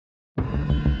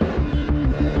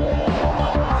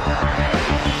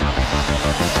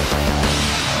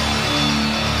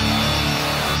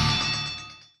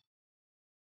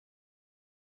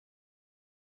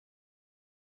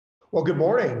Well, good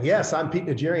morning. Yes, I'm Pete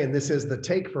Najarian. This is the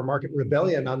Take for Market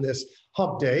Rebellion on this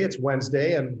hump day. It's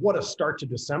Wednesday, and what a start to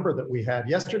December that we had.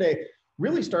 Yesterday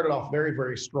really started off very,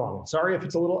 very strong. Sorry if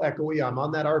it's a little echoey. I'm on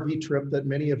that RV trip that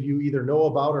many of you either know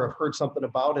about or have heard something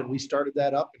about, and we started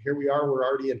that up, and here we are. We're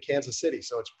already in Kansas City,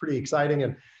 so it's pretty exciting,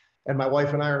 and my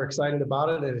wife and I are excited about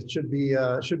it, and it should be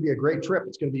a great trip.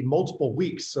 It's going to be multiple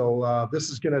weeks, so this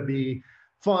is going to be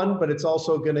fun, but it's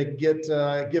also going to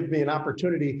give me an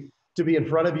opportunity to be in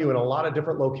front of you in a lot of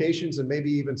different locations and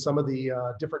maybe even some of the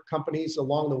different companies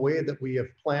along the way that we have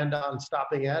planned on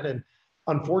stopping at. And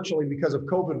unfortunately, because of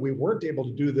COVID, we weren't able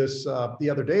to do this the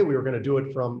other day. We were going to do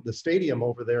it from the stadium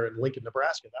over there in Lincoln,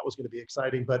 Nebraska. That was going to be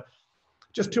exciting, but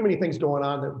just too many things going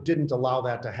on that didn't allow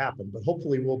that to happen. But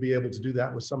hopefully we'll be able to do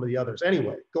that with some of the others.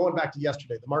 Anyway, going back to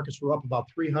yesterday, the markets were up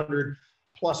about 300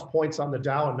 plus points on the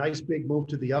Dow, a nice big move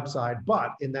to the upside.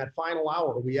 But in that final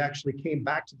hour, we actually came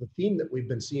back to the theme that we've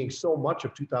been seeing so much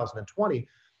of 2020,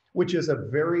 which is a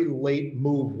very late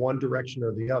move one direction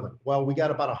or the other. Well, we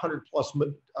got about 100 plus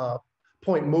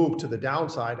point move to the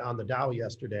downside on the Dow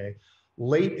yesterday,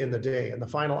 late in the day, in the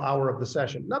final hour of the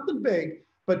session. Nothing big,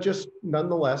 but just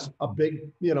nonetheless a big,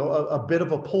 a bit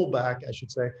of a pullback, I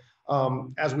should say.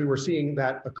 As we were seeing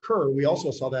that occur, we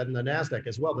also saw that in the NASDAQ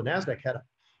as well. The NASDAQ had a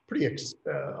pretty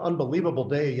unbelievable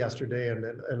day yesterday and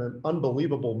an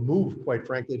unbelievable move, quite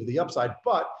frankly, to the upside,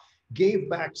 but gave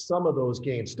back some of those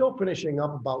gains, still finishing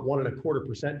up about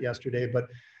 1.25% yesterday, but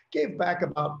gave back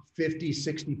about 50,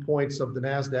 60 points of the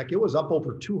NASDAQ. It was up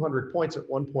over 200 points at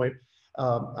one point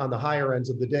on the higher ends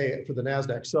of the day for the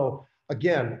NASDAQ. So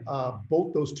again,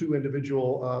 both those two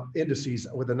individual indices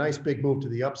with a nice big move to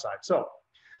the upside. So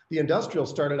the industrial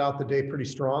started out the day pretty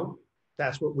strong.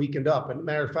 That's what weakened up. And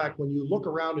matter of fact, when you look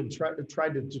around and try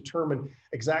to determine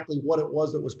exactly what it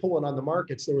was that was pulling on the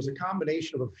markets, there was a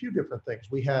combination of a few different things.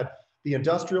 We had the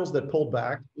industrials that pulled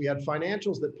back. We had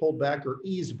financials that pulled back or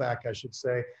eased back, I should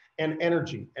say, and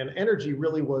energy. And energy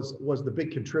really was the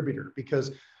big contributor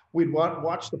because we'd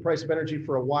watched the price of energy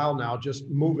for a while now, just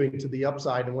moving to the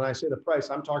upside. And when I say the price,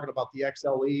 I'm talking about the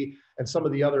XLE and some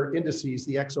of the other indices,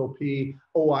 the XOP,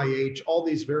 OIH, all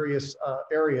these various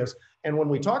areas. And when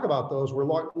we talk about those, we're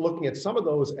looking at some of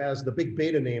those as the big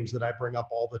beta names that I bring up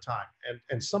all the time.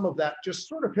 And some of that just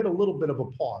sort of hit a little bit of a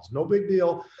pause. No big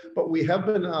deal, but we have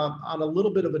been on a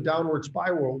little bit of a downward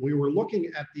spiral. We were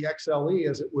looking at the XLE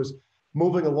as it was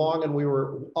moving along and we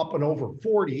were up and over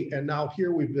 40. And now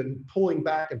here we've been pulling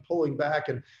back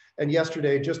and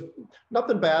yesterday, just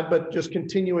nothing bad, but just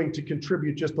continuing to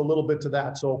contribute just a little bit to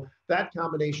that. So that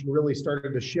combination really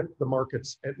started to shift the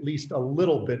markets at least a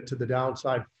little bit to the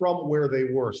downside from where they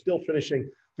were, still finishing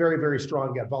very, very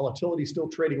strong. Got volatility still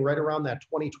trading right around that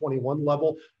 2021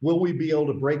 level. Will we be able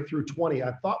to break through 20?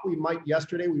 I thought we might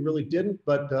yesterday. We really didn't,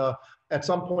 but at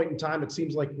some point in time, it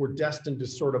seems like we're destined to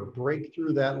sort of break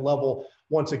through that level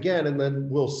once again, and then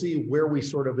we'll see where we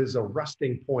sort of is a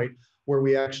resting point where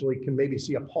we actually can maybe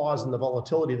see a pause in the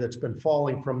volatility that's been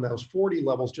falling from those 40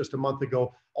 levels just a month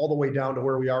ago, all the way down to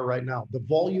where we are right now. The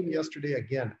volume yesterday,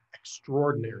 again,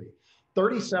 extraordinary.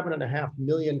 37.5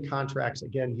 million contracts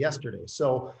again yesterday.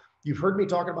 So you've heard me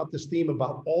talking about this theme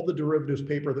about all the derivatives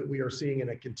paper that we are seeing, and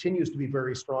it continues to be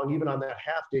very strong, even on that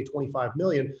half day, 25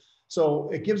 million. So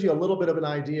it gives you a little bit of an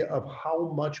idea of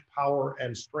how much power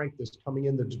and strength is coming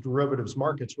in the derivatives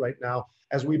markets right now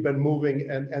as we've been moving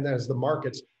and as the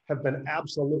markets have been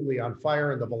absolutely on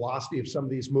fire and the velocity of some of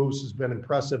these moves has been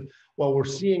impressive. Well, we're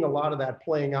seeing a lot of that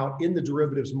playing out in the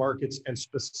derivatives markets and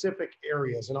specific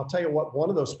areas. And I'll tell you what, one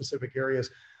of those specific areas,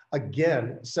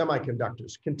 again,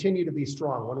 semiconductors continue to be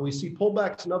strong. When we see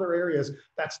pullbacks in other areas,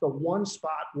 that's the one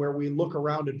spot where we look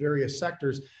around at various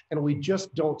sectors and we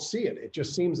just don't see it. It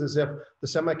just seems as if the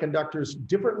semiconductors,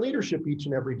 different leadership each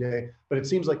and every day, but it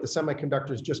seems like the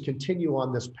semiconductors just continue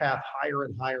on this path higher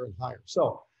and higher and higher.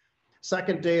 So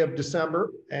second day of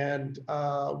December, and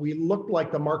we looked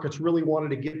like the markets really wanted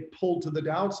to get pulled to the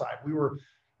downside. We were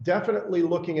definitely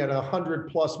looking at 100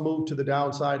 plus move to the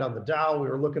downside on the Dow. We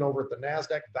were looking over at the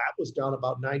NASDAQ. That was down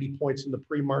about 90 points in the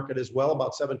pre-market as well,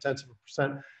 about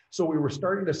 0.7%. So we were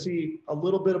starting to see a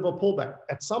little bit of a pullback.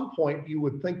 At some point, you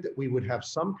would think that we would have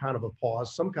some kind of a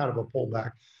pause, some kind of a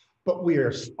pullback, but we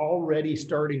are already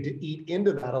starting to eat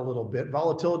into that a little bit.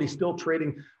 Volatility still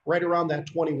trading right around that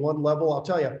 21 level. I'll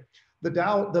tell you, the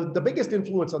Dow, the biggest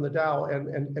influence on the Dow,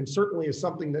 and certainly is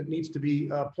something that needs to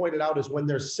be pointed out, is when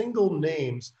there's single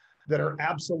names that are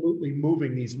absolutely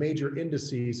moving these major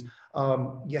indices,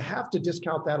 you have to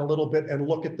discount that a little bit and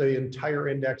look at the entire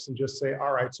index and just say,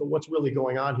 all right, so what's really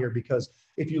going on here? Because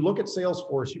if you look at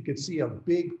Salesforce, you could see a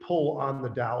big pull on the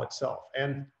Dow itself.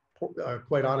 And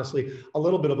quite honestly, a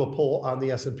little bit of a pull on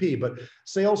the S&P. But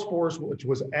Salesforce, which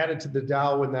was added to the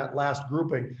Dow in that last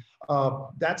grouping,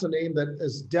 that's a name that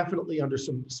is definitely under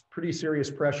some pretty serious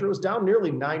pressure. It was down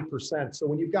nearly 9%. So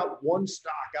when you've got one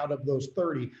stock out of those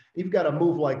 30, you've got a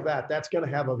move like that, that's going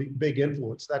to have a big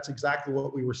influence. That's exactly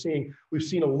what we were seeing. We've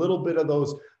seen a little bit of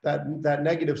those, that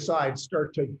negative side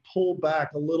start to pull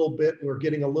back a little bit. We're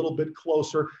getting a little bit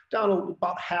closer, down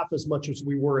about half as much as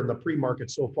we were in the pre-market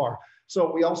so far.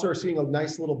 So we also are seeing a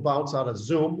nice little bounce out of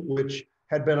Zoom, which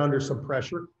had been under some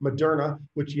pressure. Moderna,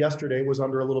 which yesterday was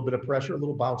under a little bit of pressure, a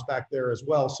little bounce back there as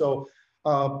well. So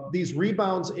these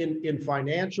rebounds in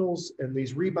financials and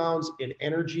these rebounds in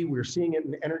energy, we're seeing it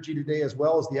in energy today as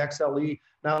well, as the XLE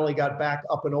not only got back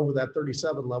up and over that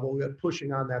 37 level, we got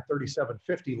pushing on that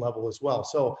 37.50 level as well.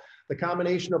 So the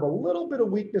combination of a little bit of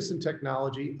weakness in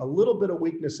technology, a little bit of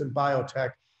weakness in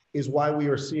biotech, is why we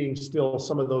are seeing still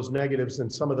some of those negatives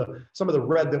and some of the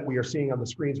red that we are seeing on the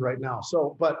screens right now.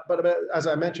 So, but as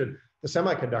I mentioned, the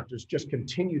semiconductors just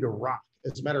continue to rock.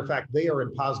 As a matter of fact, they are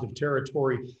in positive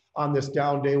territory on this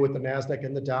down day with the NASDAQ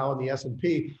and the Dow and the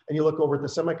S&P. And you look over at the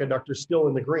semiconductors still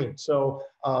in the green. So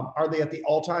are they at the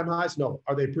all-time highs? No.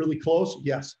 Are they really close?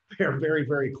 Yes, they're very,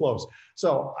 very close.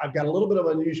 So I've got a little bit of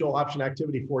unusual option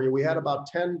activity for you. We had about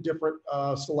 10 different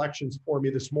selections for me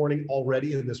this morning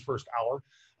already in this first hour.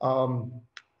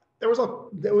 It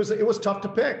was tough to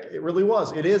pick. It really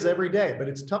was. It is every day, but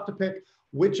it's tough to pick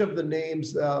which of the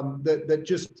names that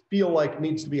just feel like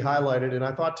needs to be highlighted. And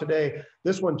I thought today,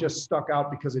 this one just stuck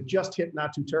out because it just hit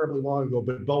not too terribly long ago,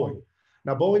 but Boeing.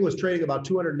 Now, Boeing was trading about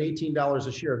 $218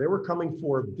 a share. They were coming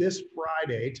for this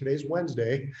Friday, today's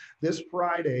Wednesday, this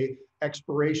Friday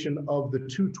expiration of the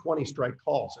 220 strike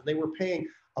calls. And they were paying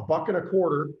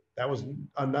 $1.25. That was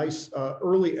a nice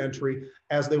early entry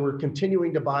as they were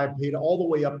continuing to buy, paid all the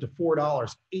way up to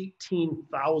 $4,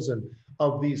 18,000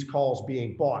 of these calls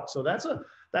being bought. So that's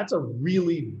a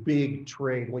really big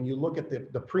trade. When you look at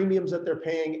the premiums that they're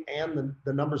paying and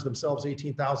the numbers themselves,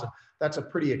 18,000, that's a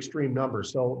pretty extreme number.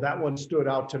 So that one stood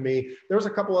out to me. There's a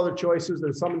couple other choices.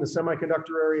 There's some in the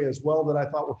semiconductor area as well that I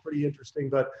thought were pretty interesting,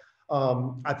 but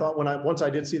I thought once I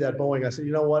did see that Boeing, I said,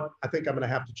 you know what? I think I'm going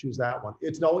to have to choose that one.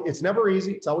 It's never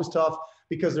easy. It's always tough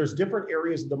because there's different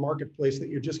areas of the marketplace that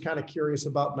you're just kind of curious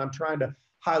about. And I'm trying to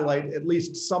highlight at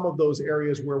least some of those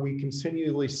areas where we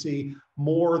continually see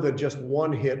more than just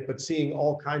one hit, but seeing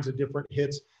all kinds of different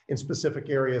hits in specific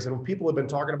areas. And people have been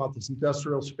talking about this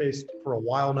industrial space for a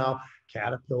while now,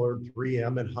 Caterpillar,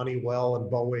 3M, and Honeywell,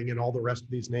 and Boeing, and all the rest of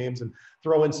these names, and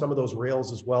throw in some of those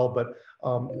rails as well. But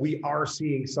we are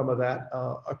seeing some of that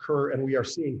occur, and we are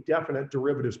seeing definite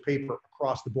derivatives paper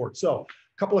across the board. So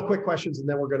a couple of quick questions, and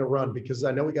then we're going to run because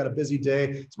I know we got a busy day.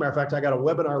 As a matter of fact, I got a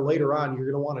webinar later on.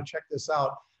 You're going to want to check this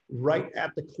out. Right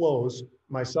at the close,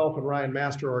 myself and Ryan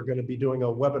Master are going to be doing a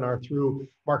webinar through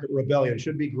Market Rebellion.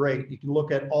 Should be great. You can look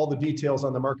at all the details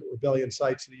on the Market Rebellion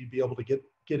site so that you'd be able to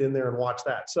get in there and watch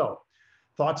that. So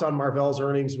thoughts on Marvell's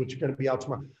earnings, which are going to be out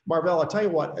tomorrow. Marvell, I'll tell you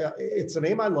what, it's a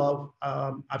name I love.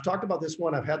 I've talked about this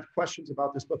one. I've had questions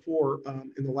about this before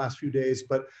in the last few days,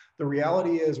 but the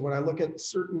reality is when I look at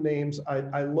certain names,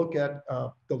 I look at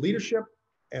the leadership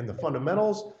and the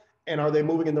fundamentals, and are they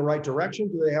moving in the right direction?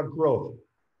 Do they have growth?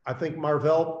 I think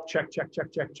Marvell, check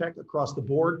across the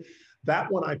board.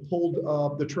 That one I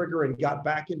pulled the trigger and got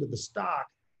back into the stock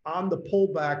on the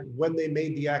pullback when they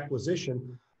made the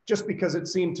acquisition, just because it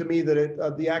seemed to me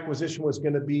that the acquisition was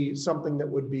going to be something that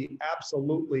would be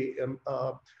absolutely,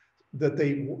 that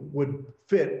they would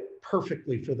fit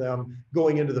perfectly for them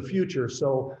going into the future.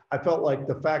 So I felt like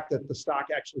the fact that the stock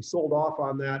actually sold off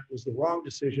on that was the wrong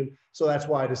decision. So that's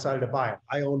why I decided to buy it.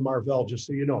 I own Marvell, just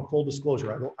so you know, full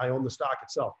disclosure, I own the stock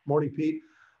itself. Morning, Pete.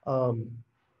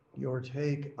 Your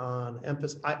take on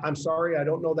emphasis. I'm sorry, I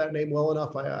don't know that name well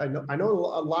enough. I know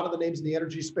a lot of the names in the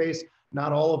energy space,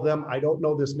 not all of them. I don't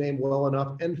know this name well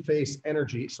enough. Enphase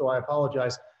Energy, so I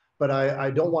apologize. But I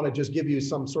don't want to just give you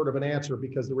some sort of an answer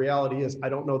because the reality is I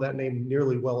don't know that name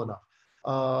nearly well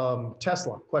enough.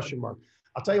 Tesla, question mark.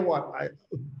 I'll tell you what,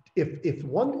 if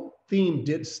one theme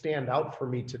did stand out for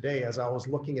me today as I was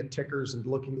looking at tickers and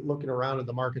looking around in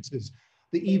the markets is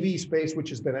the EV space, which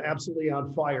has been absolutely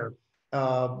on fire.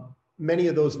 Many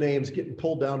of those names getting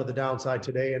pulled down to the downside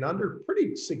today and under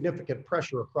pretty significant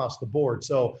pressure across the board.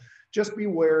 So just be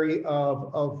wary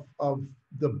of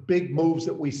the big moves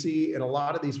that we see in a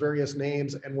lot of these various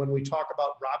names. And when we talk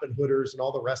about Robin Hooders and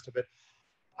all the rest of it,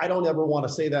 I don't ever want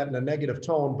to say that in a negative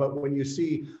tone, but when you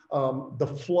see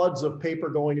the floods of paper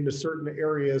going into certain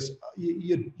areas,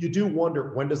 you do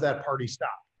wonder, when does that party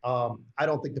stop? I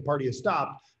don't think the party has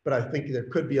stopped, but I think there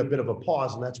could be a bit of a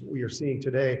pause, and that's what we are seeing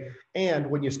today. And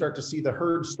when you start to see the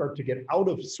herd start to get out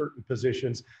of certain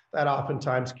positions, that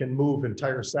oftentimes can move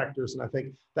entire sectors. And I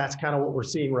think that's kind of what we're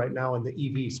seeing right now in the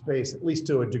EV space, at least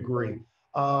to a degree.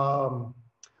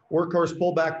 Workhorse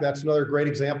pullback, that's another great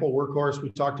example. Workhorse, we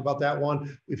talked about that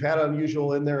one. We've had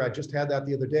unusual in there. I just had that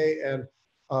the other day. And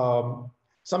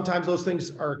sometimes those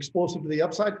things are explosive to the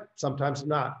upside, sometimes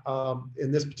not.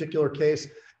 In this particular case,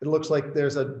 it looks like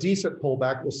there's a decent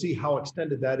pullback. We'll see how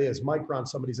extended that is. Micron,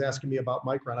 somebody's asking me about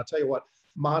Micron. I'll tell you what,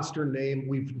 monster name.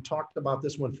 We've talked about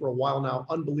this one for a while now.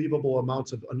 Unbelievable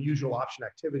amounts of unusual option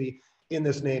activity in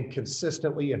this name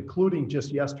consistently, including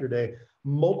just yesterday.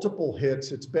 Multiple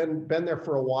hits. It's been there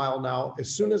for a while now. As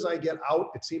soon as I get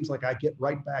out, it seems like I get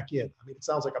right back in. I mean, it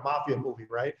sounds like a mafia movie,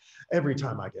 right? Every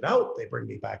time I get out, they bring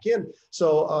me back in.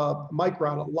 So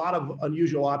Micron, a lot of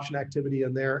unusual option activity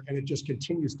in there, and it just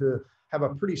continues to have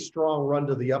a pretty strong run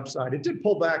to the upside. It did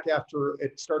pull back after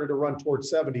it started to run towards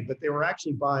 70, but they were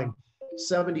actually buying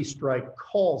 70 strike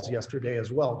calls yesterday as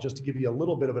well, just to give you a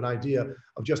little bit of an idea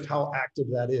of just how active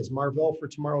that is. Marvell for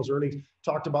tomorrow's earnings,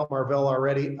 talked about Marvell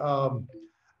already.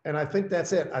 And I think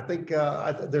that's it. I think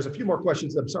there's a few more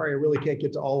questions. I'm sorry, I really can't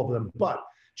get to all of them, but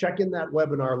check in that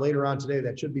webinar later on today.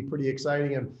 That should be pretty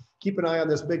exciting. And keep an eye on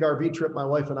this big RV trip my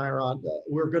wife and I are on.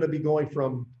 We're going to be going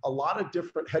from a lot of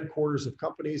different headquarters of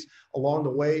companies along the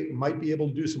way. Might be able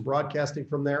to do some broadcasting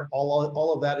from there.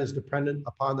 All of that is dependent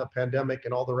upon the pandemic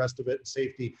and all the rest of it, and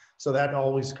safety. So that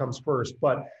always comes first,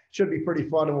 but it should be pretty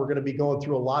fun. And we're going to be going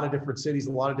through a lot of different cities,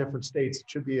 a lot of different states. It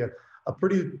should be a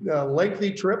pretty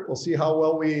lengthy trip. We'll see how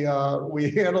well we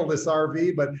handle this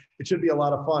RV, but it should be a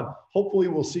lot of fun. Hopefully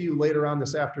we'll see you later on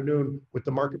this afternoon with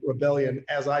the Market Rebellion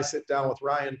as I sit down with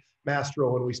Ryan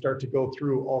Mastro and we start to go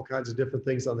through all kinds of different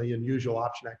things on the unusual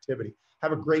option activity.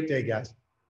 Have a great day, guys.